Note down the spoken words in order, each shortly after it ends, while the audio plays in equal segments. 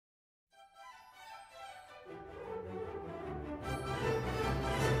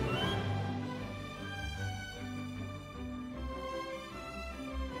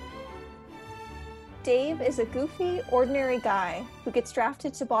Dave is a goofy, ordinary guy who gets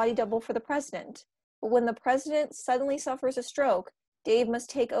drafted to body double for the president. But when the president suddenly suffers a stroke, Dave must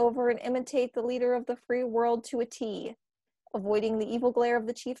take over and imitate the leader of the free world to a T, avoiding the evil glare of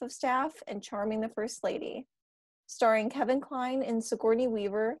the chief of staff and charming the first lady. Starring Kevin Kline and Sigourney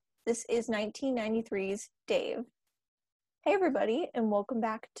Weaver, this is 1993's Dave. Hey everybody, and welcome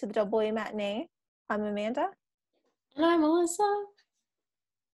back to the Double A Matinee. I'm Amanda. And I'm Melissa.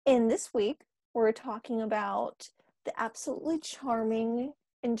 And this week, we're talking about the absolutely charming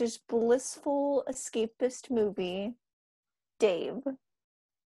and just blissful escapist movie, Dave.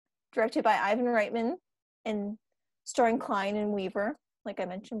 Directed by Ivan Reitman and starring Kline and Weaver, like I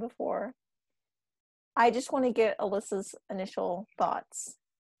mentioned before. I just want to get Alyssa's initial thoughts.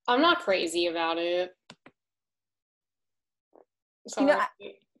 I'm not crazy about it. Sorry. You know,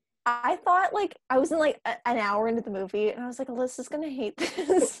 I thought, like, I was in, like, an hour into the movie, and I was like, Alyssa's gonna hate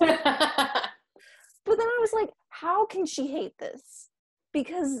this. But then I was like, how can she hate this?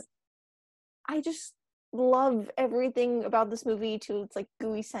 Because I just love everything about this movie to its, like,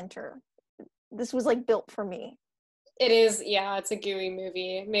 gooey center. This was, like, built for me. It is, yeah, it's a gooey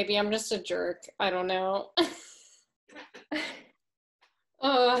movie. Maybe I'm just a jerk. I don't know.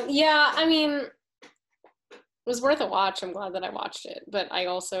 Yeah, I mean, it was worth a watch. I'm glad that I watched it. But I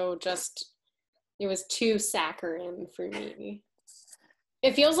also just, it was too saccharine for me.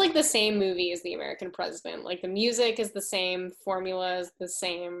 It feels like the same movie as The American President. Like, the music is the same, formula is the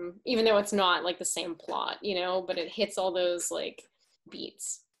same, even though it's not, like, the same plot, you know? But it hits all those, like,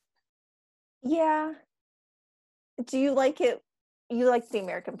 beats. Yeah. Do you like it? You like The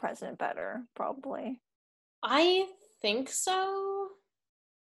American President better, probably. I think so.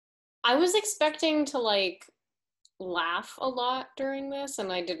 I was expecting to, like, laugh a lot during this,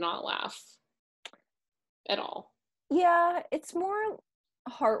 and I did not laugh at all. Yeah, it's more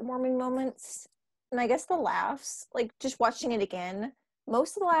heartwarming moments, and I guess the laughs, like, just watching it again,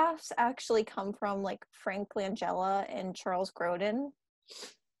 most of the laughs actually come from, like, Frank Langella and Charles Grodin.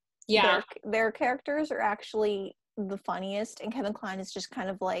 Yeah. Their characters are actually the funniest, and Kevin Kline is just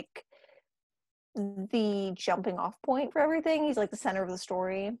kind of like the jumping off point for everything. He's like the center of the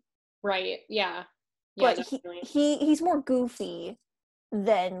story. Right, yeah. But he's more goofy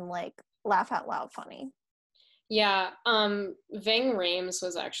than, like, laugh out loud funny. Yeah, Ving Rhames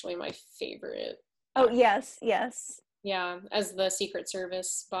was actually my favorite. Oh, yes. Yeah, as the Secret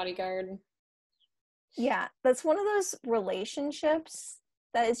Service bodyguard. Yeah, that's one of those relationships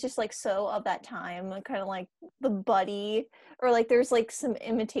that is just, like, so of that time, kind of like the buddy, or, like, there's, like, some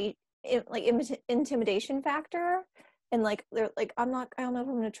intimidation factor, and, like, they're like, I don't know if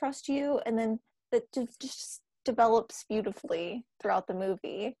I'm gonna trust you, and then that just develops beautifully throughout the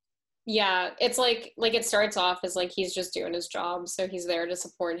movie. Yeah, it's like it starts off as, like, he's just doing his job, so he's there to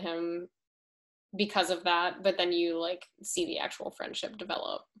support him because of that, but then you, like, see the actual friendship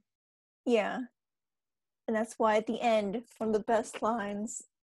develop. Yeah. And that's why at the end, one of the best lines,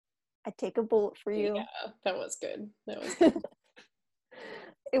 "I'd take a bullet for you." Yeah, that was good.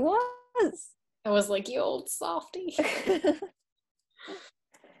 It was. I was like, you old softy.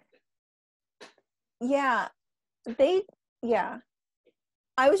 Yeah.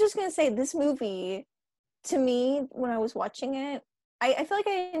 I was just gonna say, this movie, to me, when I was watching it, I feel like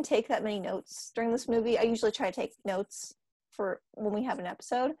I didn't take that many notes during this movie. I usually try to take notes for when we have an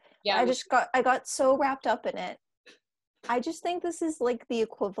episode. Yeah. I got so wrapped up in it. I just think this is, like, the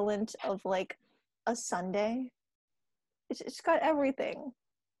equivalent of, like, a sundae. It's got everything.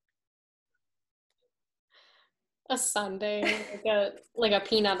 A sundae, like a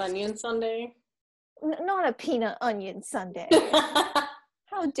peanut onion sundae. Not a peanut onion sundae.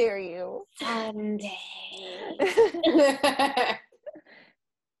 How dare you? Sundae.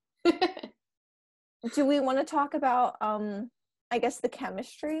 Do we want to talk about, I guess, the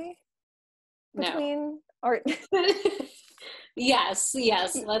chemistry between art? Yes.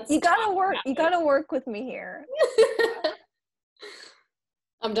 Let's. You gotta work with me here.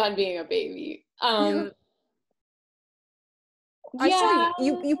 I'm done being a baby. I saw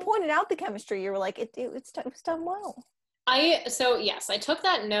you pointed out the chemistry. You were like, it was done well. I took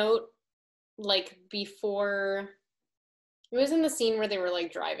that note, like, before. It was in the scene where they were,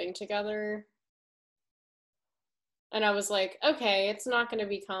 like, driving together. And I was like, okay, it's not going to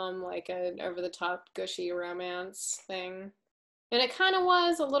become, like, an over-the-top gushy romance thing. And it kind of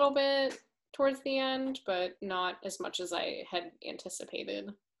was a little bit towards the end, but not as much as I had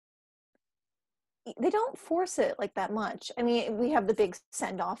anticipated. They don't force it, like, that much. I mean, we have the big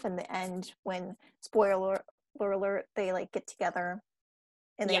send-off in the end when, spoiler alert, they, like, get together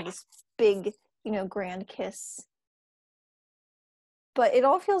and they have this big, grand kiss. But it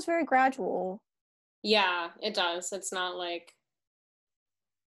all feels very gradual. Yeah, it does. It's not like,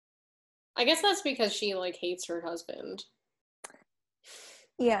 I guess that's because she like hates her husband.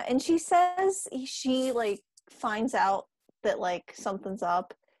 Yeah, and she says she like finds out that like something's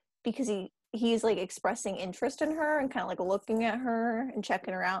up because he's like expressing interest in her and kind of like looking at her and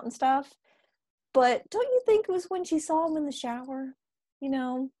checking her out and stuff. But don't you think it was when she saw him in the shower? You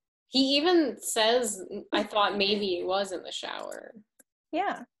know? He even says, I thought maybe it was in the shower.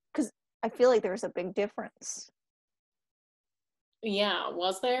 Yeah, because I feel like there's a big difference. Yeah,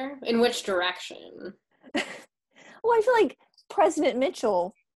 was there? In which direction? Well, I feel like President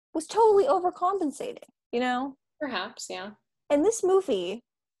Mitchell was totally overcompensating, you know? Perhaps, yeah. And this movie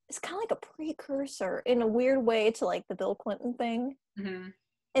is kind of like a precursor in a weird way to like the Bill Clinton thing. Mm-hmm.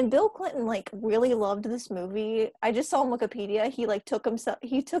 And Bill Clinton like really loved this movie. I just saw on Wikipedia he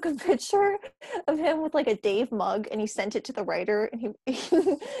took a picture of him with like a Dave mug and he sent it to the writer and he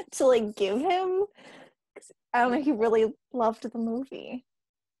to like give him. I don't know, he really loved the movie.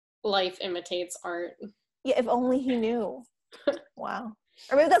 Life imitates art. Yeah, if only he knew. Wow.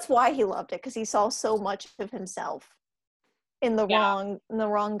 Or maybe that's why he loved it, because he saw so much of himself Yeah, in the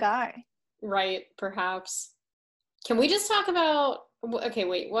wrong guy. right, perhaps. Can we just talk about, okay,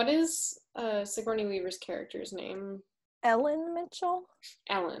 wait, what is Sigourney Weaver's character's name? Ellen Mitchell?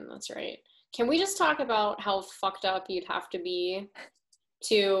 Ellen, that's right. Can we just talk about how fucked up you'd have to be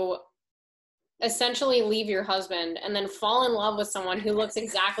to essentially leave your husband and then fall in love with someone who looks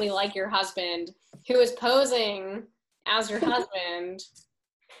exactly like your husband, who is posing as your husband?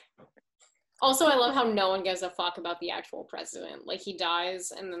 Also, I love how no one gives a fuck about the actual president. Like, he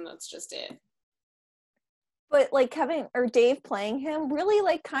dies and then that's just it. But like Kevin or Dave playing him really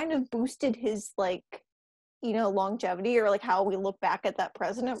like kind of boosted his like, you know, longevity, or like how we look back at that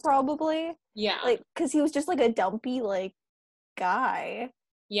president probably. Yeah, Like, because he was just like a dumpy like guy,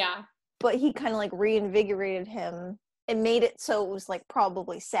 yeah, but he kind of like reinvigorated him and made it so it was like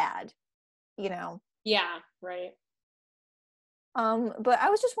probably sad, you know. yeah, right. But I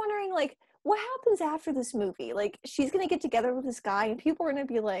was just wondering, like, what happens after this movie? Like, she's gonna get together with this guy, and people are gonna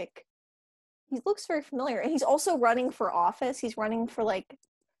be like, he looks very familiar. And he's also running for office. He's running for like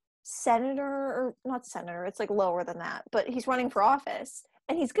senator, or not senator, it's like lower than that, but he's running for office.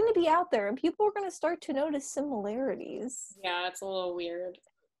 And he's gonna be out there, and people are gonna start to notice similarities. Yeah, it's a little weird.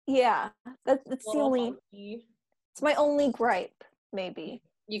 Yeah, A that's the little only, funky. it's my only gripe, maybe.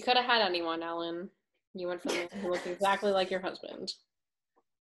 You could have had anyone, Ellen. You went for the man who looked exactly like your husband.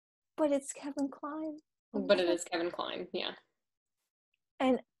 But it's Kevin Kline. But it is Kevin Kline, yeah.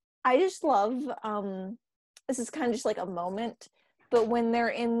 And I just love this is kind of just like a moment, but when they're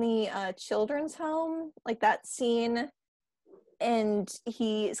in the children's home, like that scene, and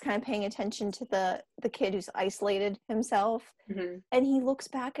he is kind of paying attention to the kid who's isolated himself, Mm-hmm. and he looks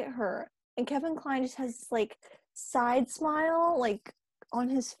back at her, and Kevin Kline just has this like side smile like on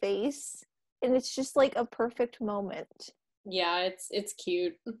his face, and it's just like a perfect moment. Yeah, it's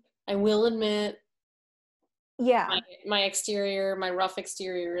cute. I will admit Yeah, my exterior, my rough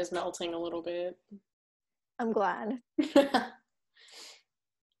exterior is melting a little bit. I'm glad. I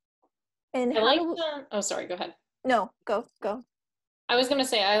And how like do the, oh sorry, go ahead. no, go. I was gonna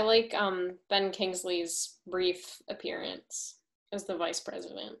say I like Ben Kingsley's brief appearance as the vice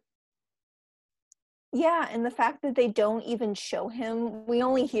president. Yeah, and the fact that they don't even show him, we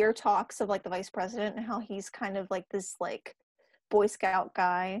only hear talks of like the vice president and how he's kind of like this like Boy Scout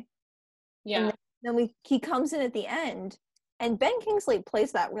guy. And Yeah. then he comes in at the end, and Ben Kingsley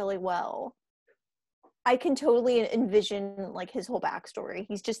plays that really well. I can totally envision like his whole backstory.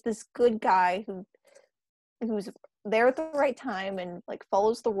 He's just this good guy who's there at the right time and like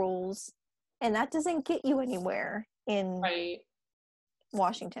follows the rules, and that doesn't get you anywhere in Right.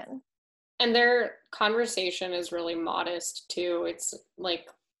 Washington. And their conversation is really modest too. It's like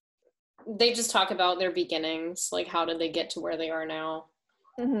they just talk about their beginnings, like how did they get to where they are now.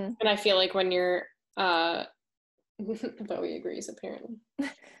 Mm-hmm. And I feel like when you're Bowie agrees apparently.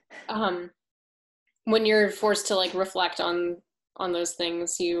 Um when you're forced to like reflect on those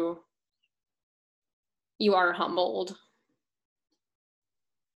things, you are humbled.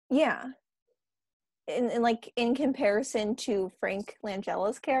 Yeah, and like in comparison to Frank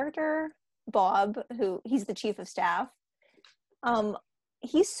Langella's character, Bob, who he's the chief of staff, um,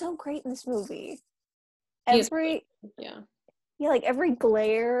 he's so great in this movie. He's Every yeah. yeah, like every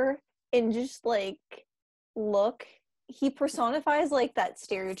glare and just like look, he personifies like that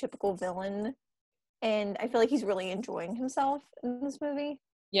stereotypical villain, and I feel like he's really enjoying himself in this movie.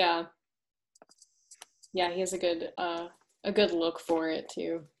 Yeah. Yeah, he has a good look for it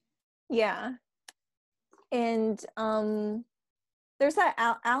too. Yeah, and there's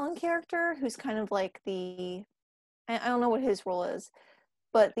that Alan character who's kind of like I don't know what his role is,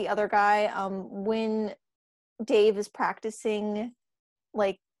 but the other guy, when Dave is practicing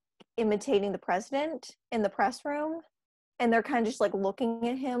like imitating the president in the press room, and they're kind of just like looking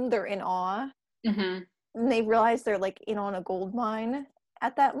at him, they're in awe. Mm-hmm. And they realize they're like in on a gold mine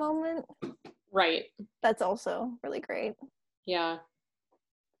at that moment. Right. That's also really great. Yeah.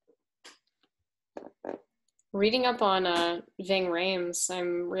 Reading up on Ving Rhames,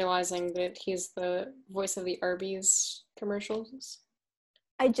 I'm realizing that he's the voice of the Arby's commercials.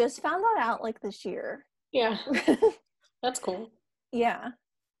 I just found that out like this year. Yeah. That's cool. Yeah.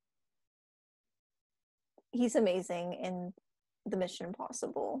 He's amazing in the Mission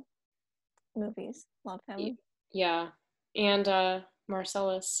Impossible movies. Love him. Yeah. And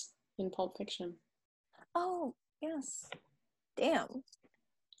Marcellus in Pulp Fiction. Oh, yes. Damn.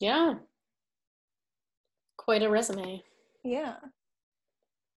 Yeah. Quite a resume. Yeah.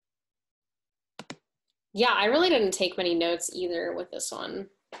 Yeah, I really didn't take many notes either with this one.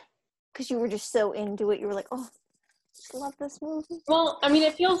 Because you were just so into it. You were like, oh, I just love this movie. Well, I mean,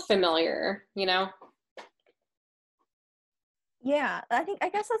 it feels familiar, you know? Yeah, I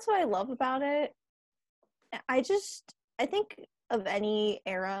guess that's what I love about it. I think of any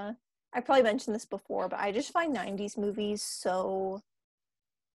era, I probably mentioned this before, but I just find 90s movies so,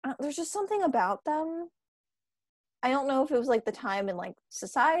 there's just something about them. I don't know if it was like the time in like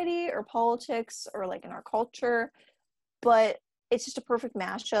society or politics or like in our culture, but it's just a perfect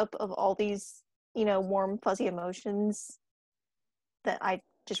mashup of all these, warm, fuzzy emotions that I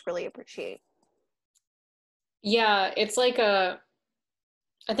just really appreciate. Yeah, it's like I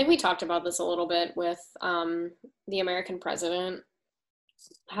think we talked about this a little bit with The American President,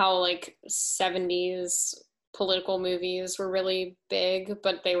 how like 70s political movies were really big,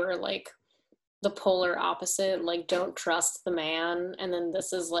 but they were like the polar opposite, like don't trust the man. And then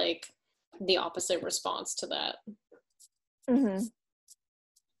this is like the opposite response to that. Mm-hmm.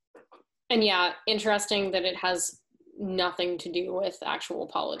 And yeah, interesting that it has nothing to do with actual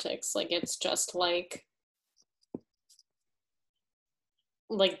politics. Like it's just like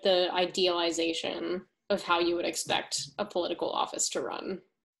the idealization of how you would expect a political office to run.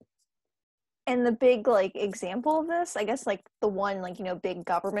 And the big like example of this, I guess like the one like big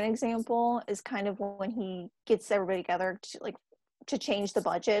government example is kind of when he gets everybody together to change the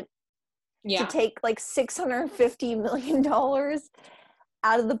budget, to take like $650 million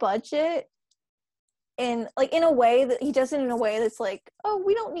out of the budget, and like in a way that he does it in a way that's like, oh,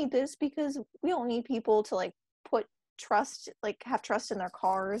 we don't need this because we don't need people to like put trust, like have trust in their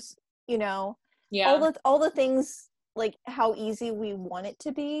cars, all the things like how easy we want it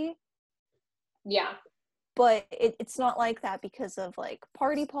to be. Yeah. But it's not like that because of like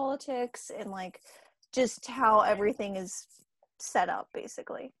party politics and like just how everything is set up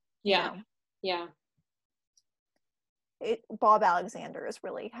basically. Yeah. Yeah. Bob Alexander is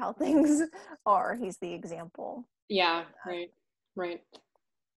really how things are. He's the example. Yeah, right.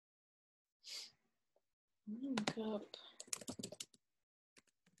 Look up.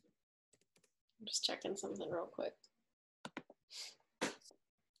 I'm just checking something real quick.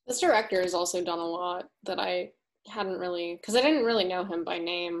 This director has also done a lot that I hadn't really, because I didn't really know him by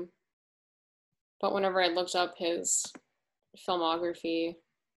name. But whenever I looked up his filmography,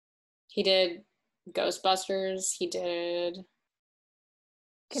 he did Ghostbusters, he did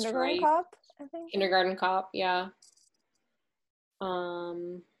Kindergarten Cop, I think. Kindergarten Cop, yeah.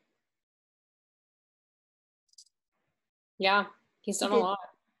 Yeah, he's done a lot.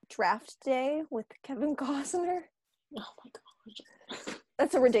 Draft Day with Kevin Costner. Oh my gosh.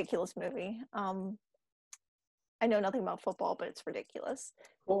 That's a ridiculous movie. I know nothing about football, but it's ridiculous.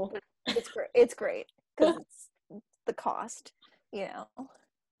 Cool. It's great because it's the cost,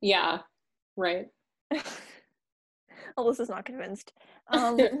 Yeah, right. Alyssa's not convinced.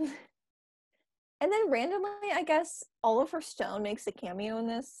 And then randomly, I guess Oliver Stone makes a cameo in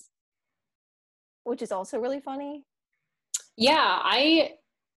this, which is also really funny. Yeah,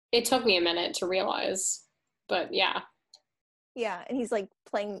 it took me a minute to realize, but yeah. Yeah, and he's like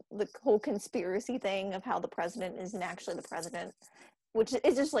playing the whole conspiracy thing of how the president isn't actually the president, which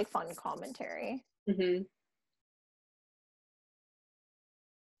is just like fun commentary. Mm-hmm.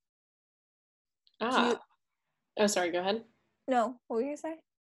 Oh, sorry, go ahead. No, what were you gonna say?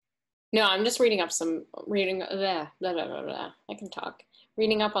 No, I'm just reading up blah, blah, blah, blah. I can talk.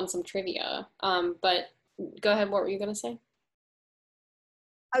 Reading up on some trivia. But go ahead, what were you gonna say?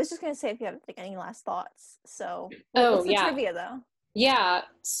 I was just gonna say if you have like any last thoughts. So what's the trivia though? Yeah,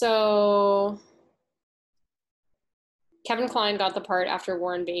 so Kevin Kline got the part after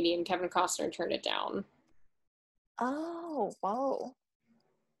Warren Beatty and Kevin Costner turned it down. Oh, whoa.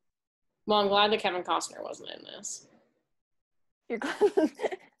 Well, I'm glad that Kevin Costner wasn't in this. You're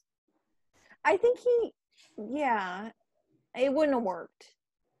I think yeah, it wouldn't have worked.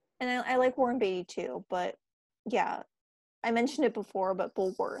 And I like Warren Beatty too, but yeah, I mentioned it before, but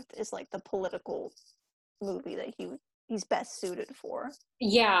Bulworth is like the political movie that he's best suited for.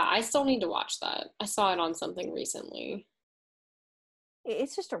 Yeah, I still need to watch that. I saw it on something recently.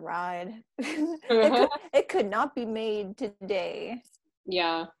 It's just a ride. It could not be made today.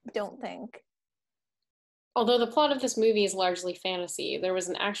 Yeah. Don't think. Although the plot of this movie is largely fantasy, there was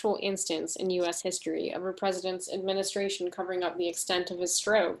an actual instance in US history of a president's administration covering up the extent of his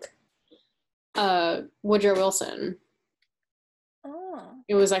stroke. Woodrow Wilson. Oh.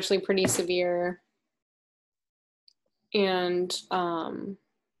 It was actually pretty severe. And the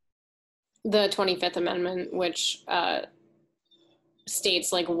 25th Amendment, which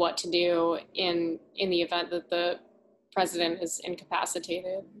states like what to do in the event that the president is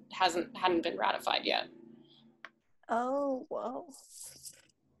incapacitated, hadn't been ratified yet. Oh, whoa.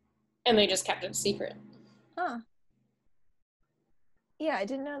 And they just kept it secret. Huh. Yeah, I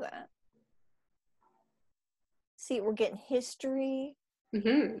didn't know that. See, we're getting history.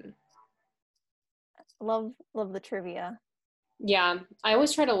 Mm-hmm. Love the trivia. Yeah, I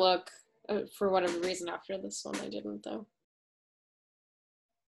always try to look for whatever reason after this one. I didn't though.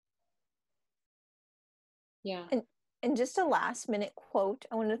 Yeah. And just a last minute quote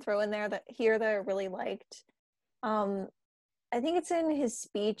I wanted to throw in there that I really liked. I think it's in his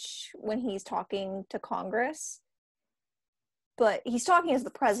speech when he's talking to Congress, but he's talking as the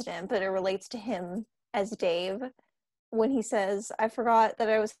president, but it relates to him as Dave when he says, I forgot that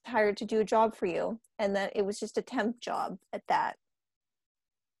I was hired to do a job for you and that it was just a temp job at that.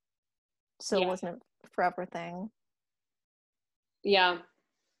 So Yeah. It wasn't a forever thing. Yeah,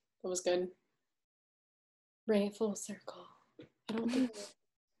 that was good. Bring it full circle. I don't think.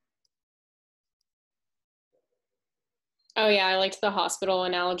 Oh yeah, I liked the hospital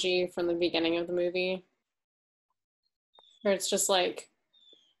analogy from the beginning of the movie, where it's just like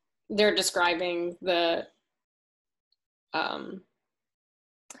they're describing the um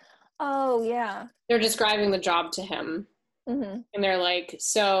Oh, yeah. they're describing the job to him, Mm-hmm. and they're like,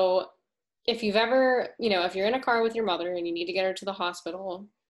 so if you've ever, if you're in a car with your mother and you need to get her to the hospital,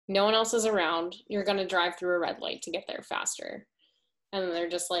 no one else is around, you're going to drive through a red light to get there faster. And they're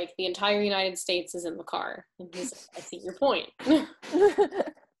just like, the entire United States is in the car. And he's like, I see your point.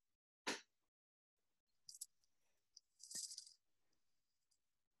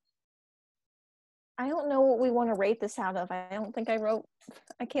 I don't know what we want to rate this out of. I don't think I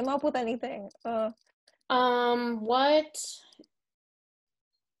came up with anything. What?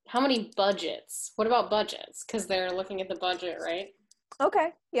 How many budgets? What about budgets? Because they're looking at the budget, right?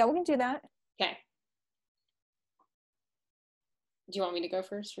 Okay. Yeah, we can do that. Okay. Do you want me to go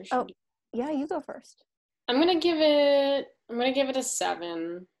first, or Oh, yeah, you go first. I'm gonna give it a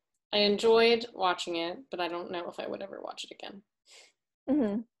 7. I enjoyed watching it, but I don't know if I would ever watch it again.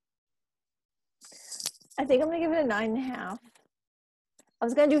 Mm-hmm. I think I'm gonna give it a 9.5. I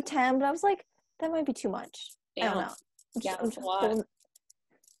was gonna do 10, but I was like, that might be too much. Damn. I don't know. That's a lot.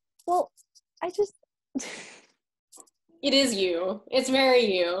 Well, I just It is you. It's very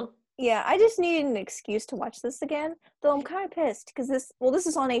you. yeah, I just needed an excuse to watch this again. Though I'm kind of pissed because this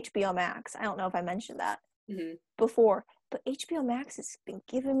is on HBO Max. I don't know if I mentioned that before, but HBO Max has been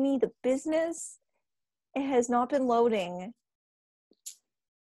giving me the business. It has not been loading.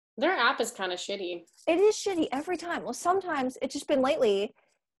 Their app is kind of shitty. It is shitty every time. Well, sometimes it's just been lately,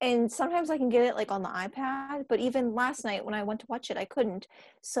 and sometimes I can get it like on the iPad, but even last night when I went to watch it, I couldn't.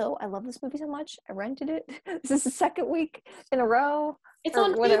 So I love this movie so much. I rented it. This is the second week in a row. It's or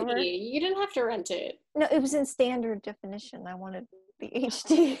on whatever. TV. You didn't have to rent it. No, it was in standard definition. I wanted the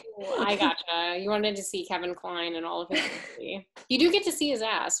HD. I gotcha. You wanted to see Kevin Kline and all of his movie. You do get to see his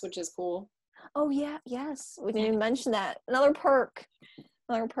ass, which is cool. Oh yeah, yes. We didn't even mention that. Another perk.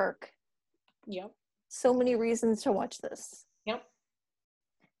 Another perk. Yep. So many reasons to watch this. Yep.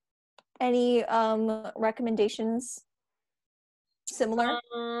 Any recommendations? Similar?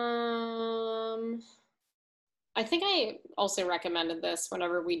 I think I also recommended this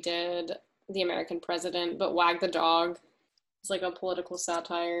whenever we did The American President, but Wag the Dog. It's like a political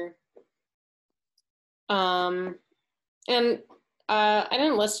satire. And I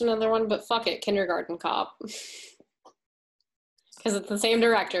didn't list another one, but fuck it, Kindergarten Cop. Because it's the same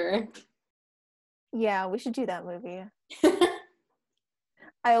director. Yeah, we should do that movie.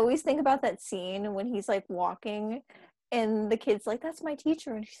 I always think about that scene when he's like walking and the kid's like, that's my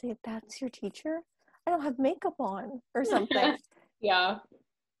teacher. And she's like, that's your teacher? I don't have makeup on or something. Yeah.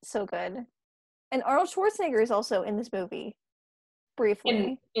 So good. And Arnold Schwarzenegger is also in this movie,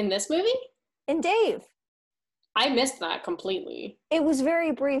 briefly. In this movie? And Dave. I missed that completely. It was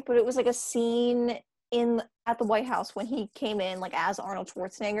very brief, but it was like a scene at the White House when he came in like as Arnold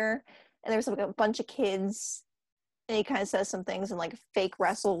Schwarzenegger, and there was like a bunch of kids, and he kind of says some things and like fake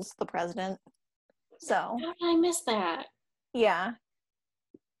wrestles the president. So how did I miss that? Yeah,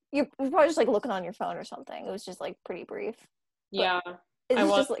 you're probably just like looking on your phone or something. It was just like pretty brief. Yeah, it's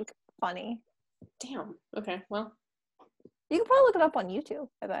just like funny. Damn. Okay, well, you can probably look it up on YouTube,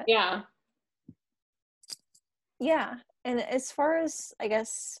 I bet. Yeah, and as far as, I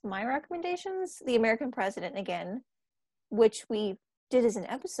guess, my recommendations, The American President again, which we did as an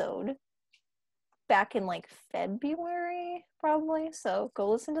episode back in like February, probably. So go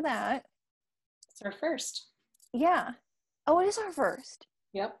listen to that. It's our first. Yeah. Oh, it is our first.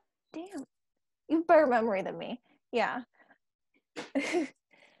 Yep. Damn. You have better memory than me. Yeah.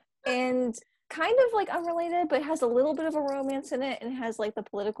 And kind of like unrelated, but it has a little bit of a romance in it, and it has like the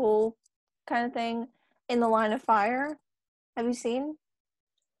political kind of thing. In the Line of Fire. Have you seen?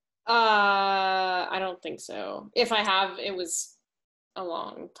 I don't think so. If I have, it was a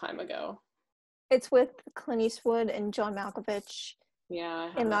long time ago. It's with Clint Eastwood and John Malkovich.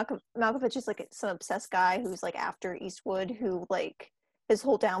 Yeah. And Malkovich is like some obsessed guy who's like after Eastwood, who like his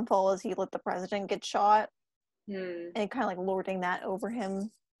whole downfall is he let the president get shot. And kind of like lording that over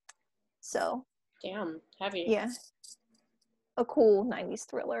him. So. Damn, heavy. Yeah. A cool 90s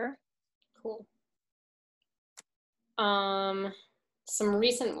thriller. Cool. Some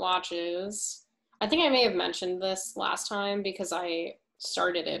recent watches. I think I may have mentioned this last time because I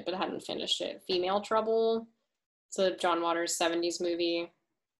started it but hadn't finished it. Female Trouble. It's a John Waters 70s movie.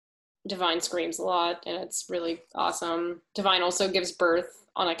 Divine screams a lot and it's really awesome. Divine also gives birth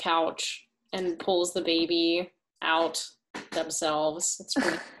on a couch and pulls the baby out themselves. It's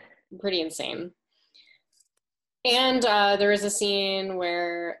pretty insane. And there is a scene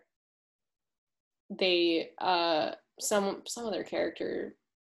where they some other character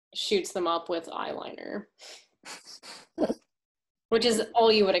shoots them up with eyeliner, which is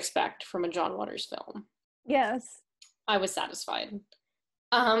all you would expect from a John Waters film. Yes. I was satisfied.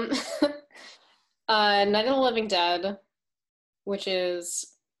 Night of the Living Dead, which is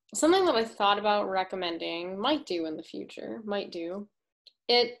something that I thought about recommending, might do in the future,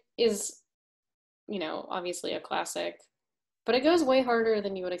 It is, obviously a classic, but it goes way harder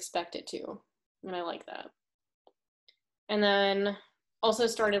than you would expect it to, and I like that. And then also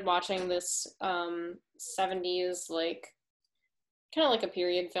started watching this 70s, like, kind of like a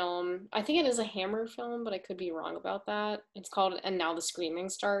period film. I think it is a Hammer film, but I could be wrong about that. It's called And Now the Screaming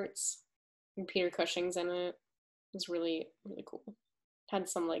Starts. And Peter Cushing's in it. It's really, really cool. Had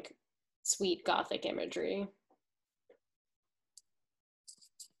some, like, sweet gothic imagery.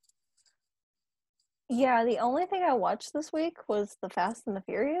 Yeah, the only thing I watched this week was the Fast and the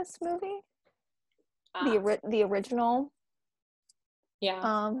Furious movie. The original.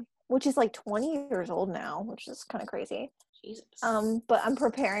 Yeah. Which is like 20 years old now, which is kind of crazy. Jesus. But I'm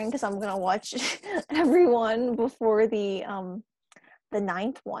preparing because I'm gonna watch everyone before the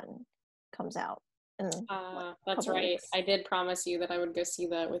 9th one comes out. That's right. Weeks. I did promise you that I would go see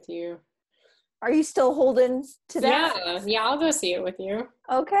that with you. Are you still holding to that? Yeah, I'll go see it with you.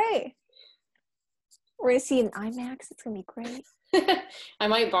 Okay. We're gonna see it in IMAX. It's gonna be great. I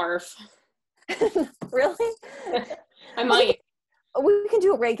might barf. Really? I might. We can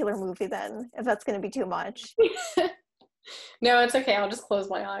do a regular movie then, if that's gonna be too much. No, it's okay. I'll just close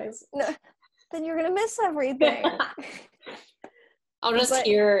my eyes. No, then you're gonna miss everything. I'll just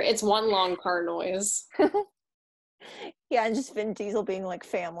hear it's one long car noise. Yeah, and just Vin Diesel being like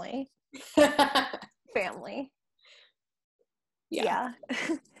family. Family. Yeah.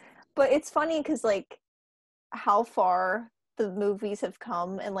 But it's funny because like how far the movies have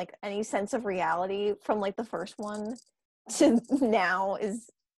come and like any sense of reality from like the first one to now is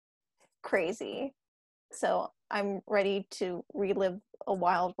crazy. So I'm ready to relive a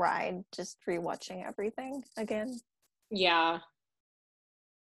wild ride, just rewatching everything again. Yeah.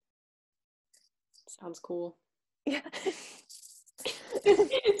 Sounds cool. Yeah.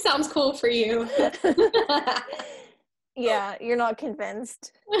 Sounds cool for you. Yeah, you're not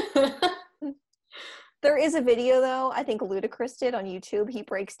convinced. There is a video though, I think Ludacris did on YouTube. He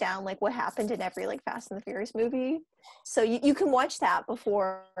breaks down like what happened in every like Fast and the Furious movie. So you can watch that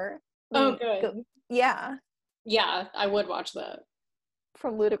before. Oh, good. Go. Yeah. Yeah, I would watch that.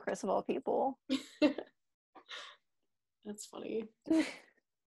 From Ludacris of all people. That's funny.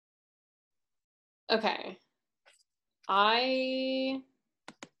 Okay. I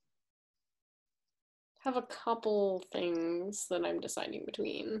have a couple things that I'm deciding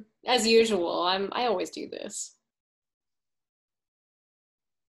between. As usual, I always do this.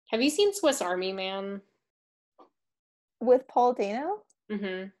 Have you seen Swiss Army Man? With Paul Dano?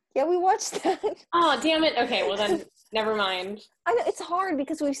 Mm-hmm. Yeah, we watched that. Oh, damn it. Okay, well then, never mind. I know it's hard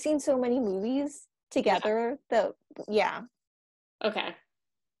because we've seen so many movies together that, yeah. Okay.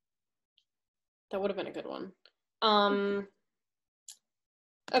 That would have been a good one.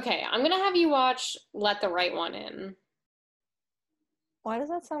 Okay, I'm gonna have you watch Let the Right One In. Why does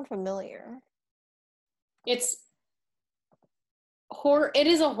that sound familiar? It's horror. It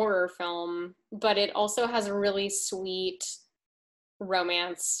is a horror film, but it also has a really sweet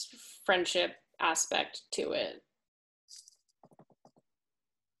romance, friendship aspect to it.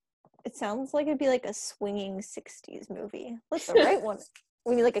 It sounds like it'd be like a swinging 60s movie. Like the right one.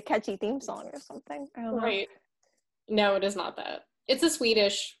 We need like a catchy theme song or something. I don't know. Right. No, it is not that. It's a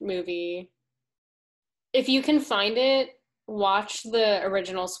Swedish movie. If you can find it, watch the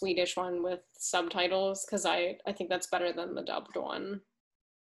original Swedish one with subtitles because I think that's better than the dubbed one.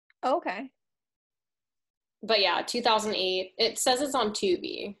 Oh, okay. But yeah, 2008. It says it's on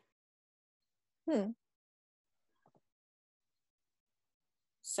Tubi.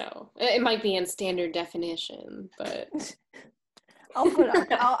 So it might be in standard definition, but I'll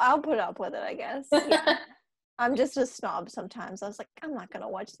put up with it, I guess. Yeah. I'm just a snob sometimes. I was like, I'm not gonna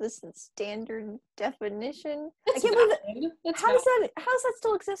watch this in standard definition. I can't believe it. How does that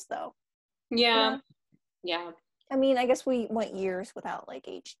still exist though? Yeah. You know? Yeah. I mean, I guess we went years without like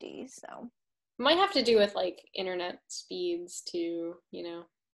HD, so might have to do with like internet speeds too, you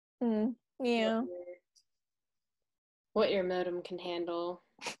know. Yeah. What your modem can handle.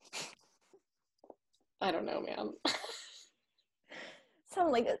 I don't know, man.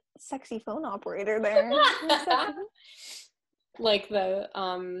 Sound like a sexy phone operator there. Like the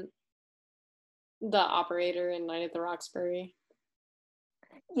operator in Night at the Roxbury.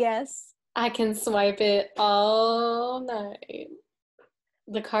 Yes. I can swipe it all night.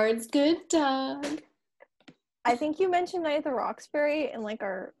 The card's good, dog. I think you mentioned Night at the Roxbury in like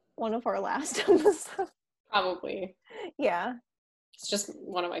one of our last episodes. Probably. Yeah. It's just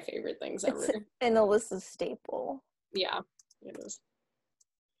one of my favorite things ever. It's an Alyssa staple. Yeah, it is.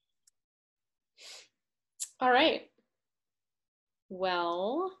 All right.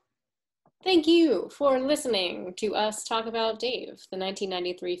 Well, thank you for listening to us talk about Dave, the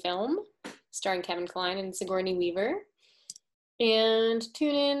 1993 film starring Kevin Kline and Sigourney Weaver. And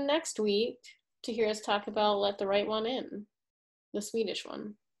tune in next week to hear us talk about Let the Right One In, the Swedish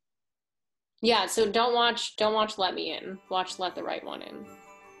one. Yeah, so don't watch Let Me In. Watch Let the Right One In.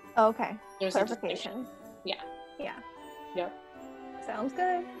 Okay. There's clarification. Yeah. Yeah. Yep. Sounds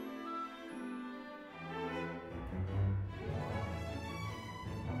good.